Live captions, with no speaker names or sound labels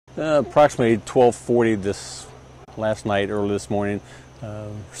Approximately 12:40 this last night, early this morning,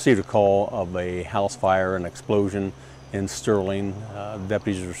 received a call of a house fire, an explosion in Sterling.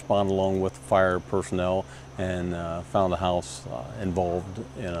 Deputies responded along with fire personnel and found the house involved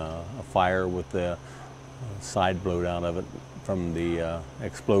in a fire with the side blowed out of it from the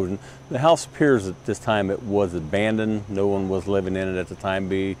explosion. The house appears at this time it was abandoned. No one was living in it at the time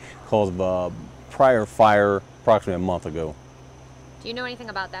because of a prior fire approximately a month ago. Do you know anything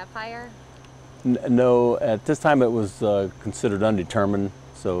about that fire? No, at this time it was considered undetermined,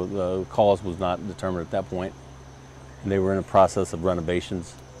 so the cause was not determined at that point. And they were in a process of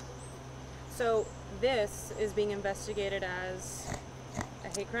renovations. So this is being investigated as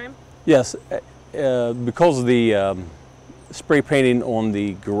a hate crime? Yes, because of the spray painting on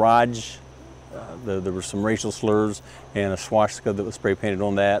the garage, there were some racial slurs and a swastika that was spray painted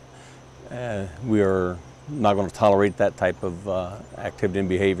on that. We are not going to tolerate that type of activity and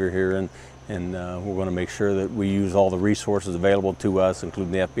behavior here, and we're going to make sure that we use all the resources available to us,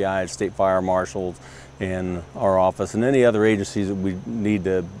 including the FBI, state fire marshals, and our office, and any other agencies that we need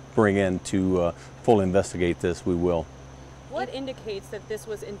to bring in to fully investigate this, we will. What indicates that this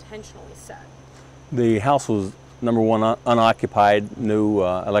was intentionally set? The house was, number one, unoccupied, no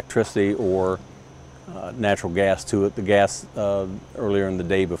electricity or natural gas to it. The gas earlier in the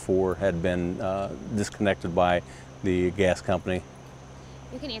day before had been disconnected by the gas company.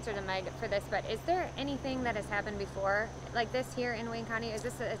 You can answer to Meg for this, but is there anything that has happened before like this here in Wayne County? Is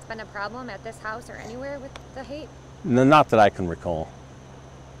this it's been a problem at this house or anywhere with the hate? No, not that I can recall.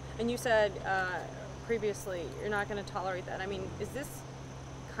 And you said previously you're not going to tolerate that. I mean, is this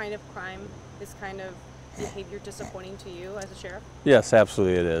kind of crime, this kind of behavior disappointing to you as a sheriff? Yes,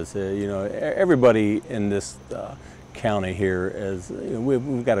 absolutely it is. You know, everybody in this county here is, you know,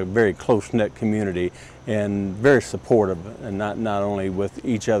 we've got a very close-knit community and very supportive, and not only with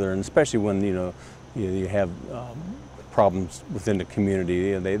each other, and especially when you have problems within the community.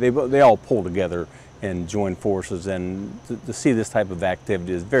 You know, they all pull together and join forces, and to see this type of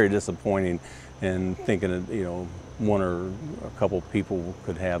activity is very disappointing, and thinking that one or a couple people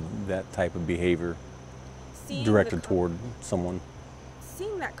could have that type of behavior directed toward someone.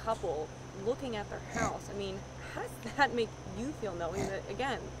 Seeing that couple looking at their house, I mean, how does that make you feel, knowing that,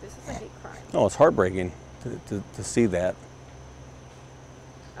 again, this is a hate crime? Oh, it's heartbreaking to see that.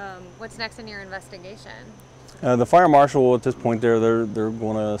 What's next in your investigation? The fire marshal at this point, they're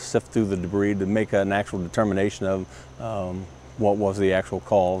going to sift through the debris to make an actual determination of what was the actual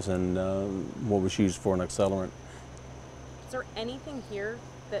cause and what was used for an accelerant. Is there anything here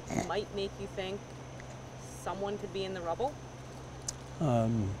that might make you think someone could be in the rubble?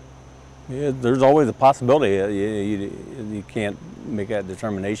 Yeah, there's always a possibility. You can't make that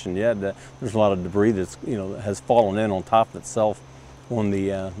determination yet. There's a lot of debris that's has fallen in on top of itself on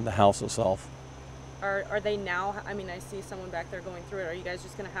the house itself. Are they now? I mean, I see someone back there going through it. Are you guys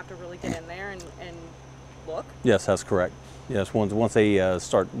just going to have to really get in there and look? Yes, that's correct. Yes, once they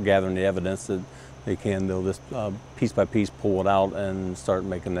start gathering the evidence that they'll just piece by piece pull it out and start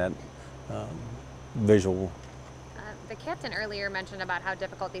making that visual. The captain earlier mentioned about how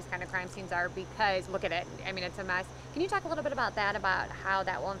difficult these kind of crime scenes are because, look at it, I mean, it's a mess. Can you talk a little bit about that, about how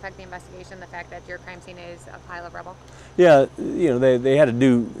that will affect the investigation, the fact that your crime scene is a pile of rubble? Yeah, they had to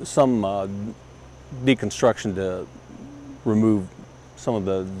do some deconstruction to remove some of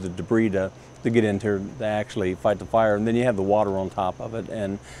the debris to get into to actually fight the fire, and then you have the water on top of it,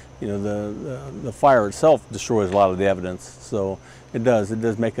 and the fire itself destroys a lot of the evidence, so it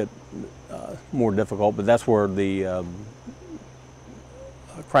does make it more difficult. But that's where the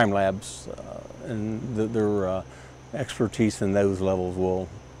crime labs and their expertise in those levels will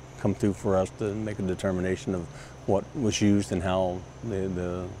come through for us to make a determination of what was used and how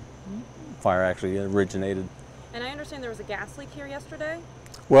the fire actually originated. And I understand there was a gas leak here yesterday?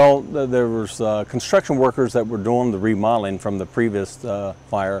 Well, there was construction workers that were doing the remodeling from the previous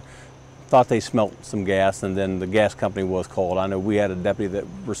fire, thought they smelt some gas, and then the gas company was called. I know we had a deputy that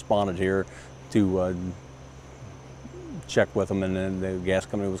responded here to check with them, and then the gas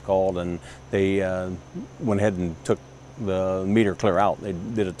company was called, and they went ahead and took the meter clear out. They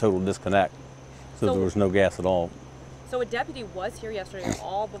did a total disconnect, so there was no gas at all. So a deputy was here yesterday,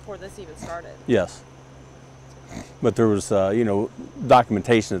 all before this even started? Yes. But there was,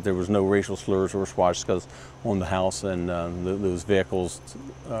 documentation that there was no racial slurs or swastikas on the house, and those vehicles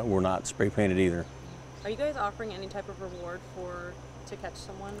were not spray painted either. Are you guys offering any type of reward to catch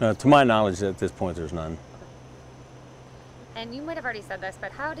someone? To my knowledge, at this point, there's none. Okay. And you might have already said this,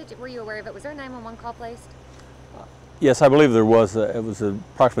 but were you aware of it? Was there a 911 call placed? Yes, I believe there was. It was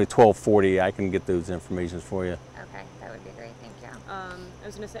approximately 12:40. I can get those informations for you. Okay, that That would be great. Thank you. I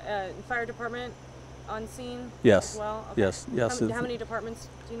was going to say, fire department on scene Yes. as well? Yes. How many departments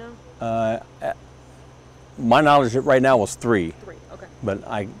do you know? My knowledge right now was 3, 3, okay. but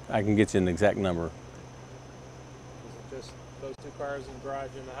I can get you an exact number. Is it just those 2 cars in the garage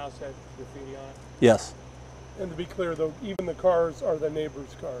and the house had graffiti on it? Yes. And to be clear, though, even the cars are the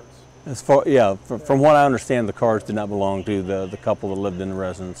neighbors' cars. As far, from what I understand, the cars did not belong to the couple that lived in the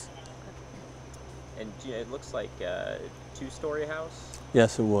residence. And it looks like a 2-story house.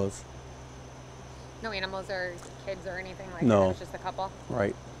 Yes, it was. No animals or kids or anything like that. No. It was just a couple.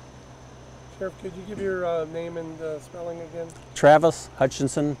 Right. Sheriff, could you give your name and spelling again? Travis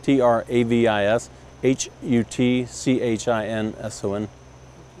Hutchinson, Travis Hutchinson.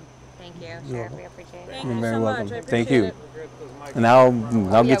 Thank you, Sheriff. We appreciate it. Thank You're you very so welcome. much. I Thank appreciate you. it. And I'll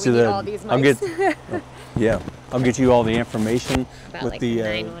Yeah, get we you need the all these I'll get mics. I'll get you all the information About with like the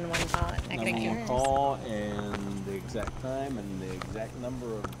 911 call. That could 911 call and the exact time and the exact number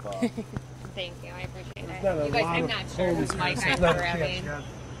of. Thank you. I appreciate it. not a You guys, lot I'm of not sure whose mic I'm not grabbing.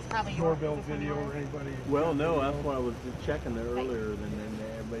 It's probably yours. Doorbell video or anybody. Well, no, that's what I was checking there earlier, and then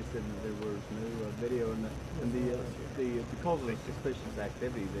everybody said that there was no video, and the because of the suspicious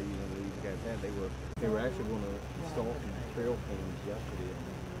activity that these guys had, they were actually going to install some trail cams yesterday,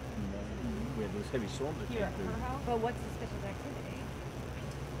 and we had those heavy storms that came through. But what's suspicious activity?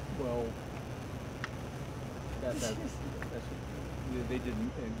 Well, that's they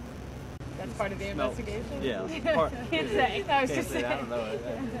didn't. That's part of the smell- investigation? Yeah. Can't say. I was Can't just say. I saying. don't know.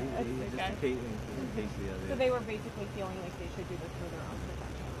 Just in case So they were basically feeling like they should do this for their own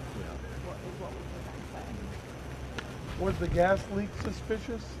protection. Yeah. What we were trying to say. Was the gas leak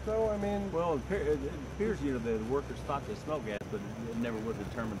suspicious, though? I mean, Well, it appears, the workers thought they smelled gas, but it never was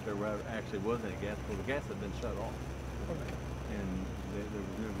determined there actually was any gas. Well, the gas had been shut off, and there was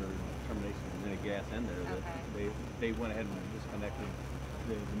never a determination there was any gas in there. Okay. They went ahead and disconnected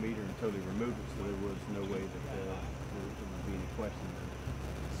the meter and totally removed it, so there was no way that there would be any question there.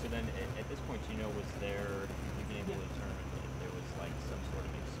 So then, at this point, was there? You've been able to determine if there was like some sort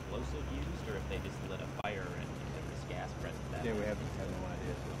of explosive used, or if they just lit a fire and there was gas present that Yeah, we way? haven't had no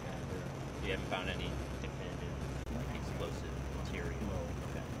idea. So You haven't found any definitive explosive material. No.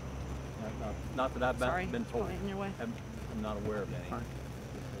 Okay. Not that I've Sorry. been told. Probably in your way. I'm not aware of any.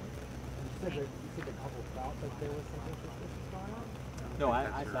 You said the couple felt that there was something suspicious going on? No,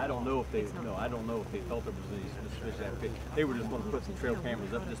 I don't know if they. No, I don't know if they felt there was any suspicious activity. They were just going to put some trail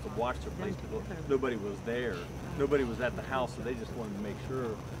cameras up just to watch their place. Nobody was there. Nobody was at the house, so they just wanted to make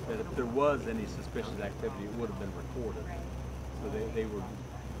sure that if there was any suspicious activity, it would have been recorded. So they were,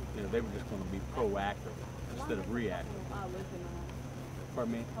 they were just going to be proactive instead of reactive.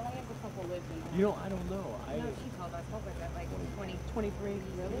 Pardon me? How long has the couple lived in I don't know. She told us, what was it, like 20 23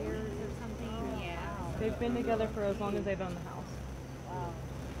 years or something? Yeah. They've been together for as long as they've owned the house.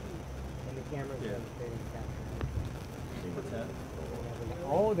 And the cameras Yeah. they didn't capture What's that? it.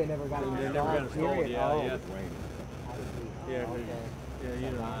 Oh, they never got it They never got installed, installed. period. Yeah, Oh, yeah. I see. Yeah,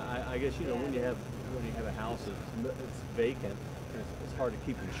 Okay. I guess when you have a house that's vacant, it's hard to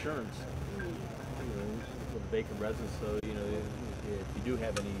keep insurance. With a vacant residence, so if you do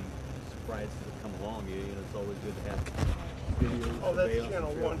have any surprises that come along, it's always good to have videos. oh, that's surveillance,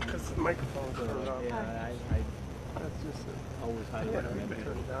 channel and 1 because the microphone's turned off. Yeah, That's just it. always highly Yeah, you recommend can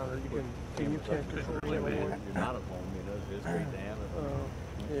turn it down, or you put can cameras up, control especially it when anymore. you're not at home. It's great to have it.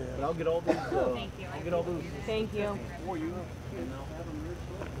 Yeah. But I'll get all these. Thank you. I'll get all those Thank you. for you, and I'll have them ready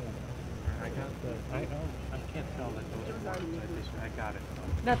to go. I can't tell that those are ones. I got it.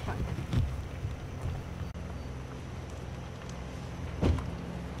 That's fine.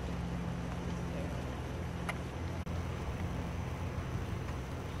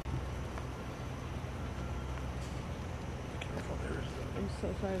 I'm so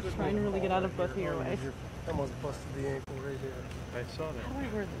sorry. I was trying to really get out of both of your ways. Almost busted the ankle right here. I saw that. How do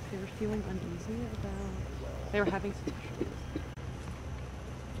I word this? They were feeling uneasy about. They were having some issues.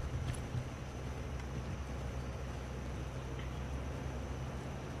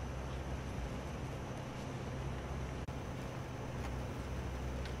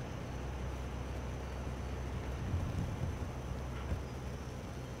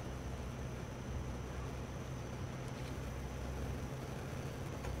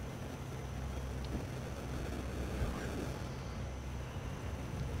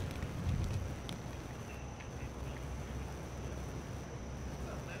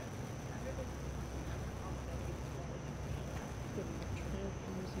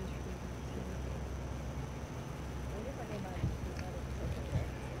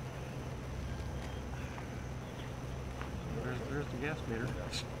 There's the gas meter.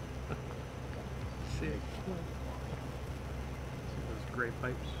 See. gray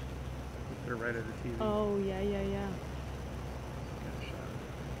pipes. They're right at the TV. Oh, yeah. Got a shot.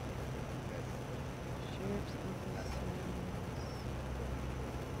 Sheriff's office.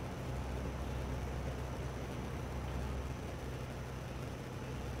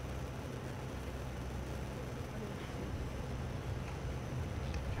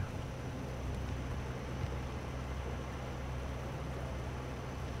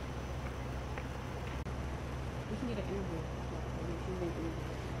 We can get an interview. We can make an interview.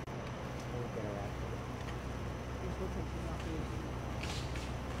 We'll get her out. There's no tension about the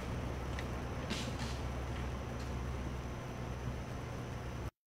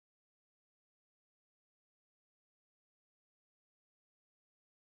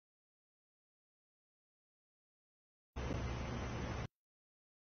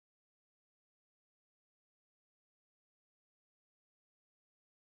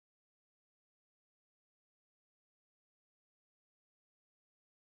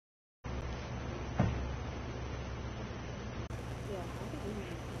Yeah, I think we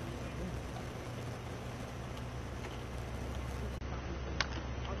need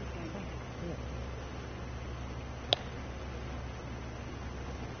I'll just say that.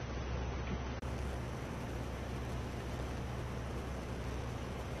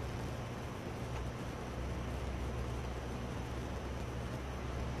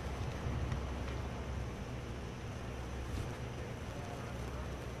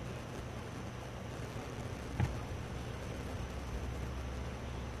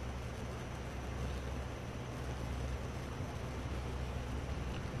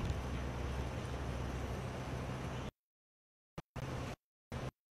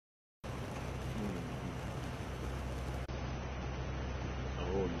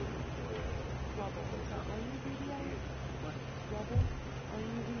 Rebel, are you videoing? What? Rebel, are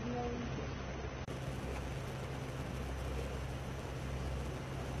you videoing?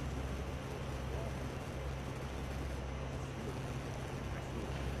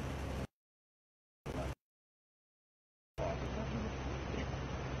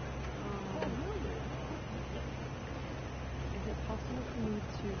 Is it possible for me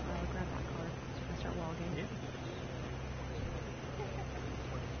to grab that card so I can start logging? Yeah.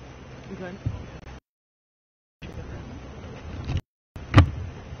 You good?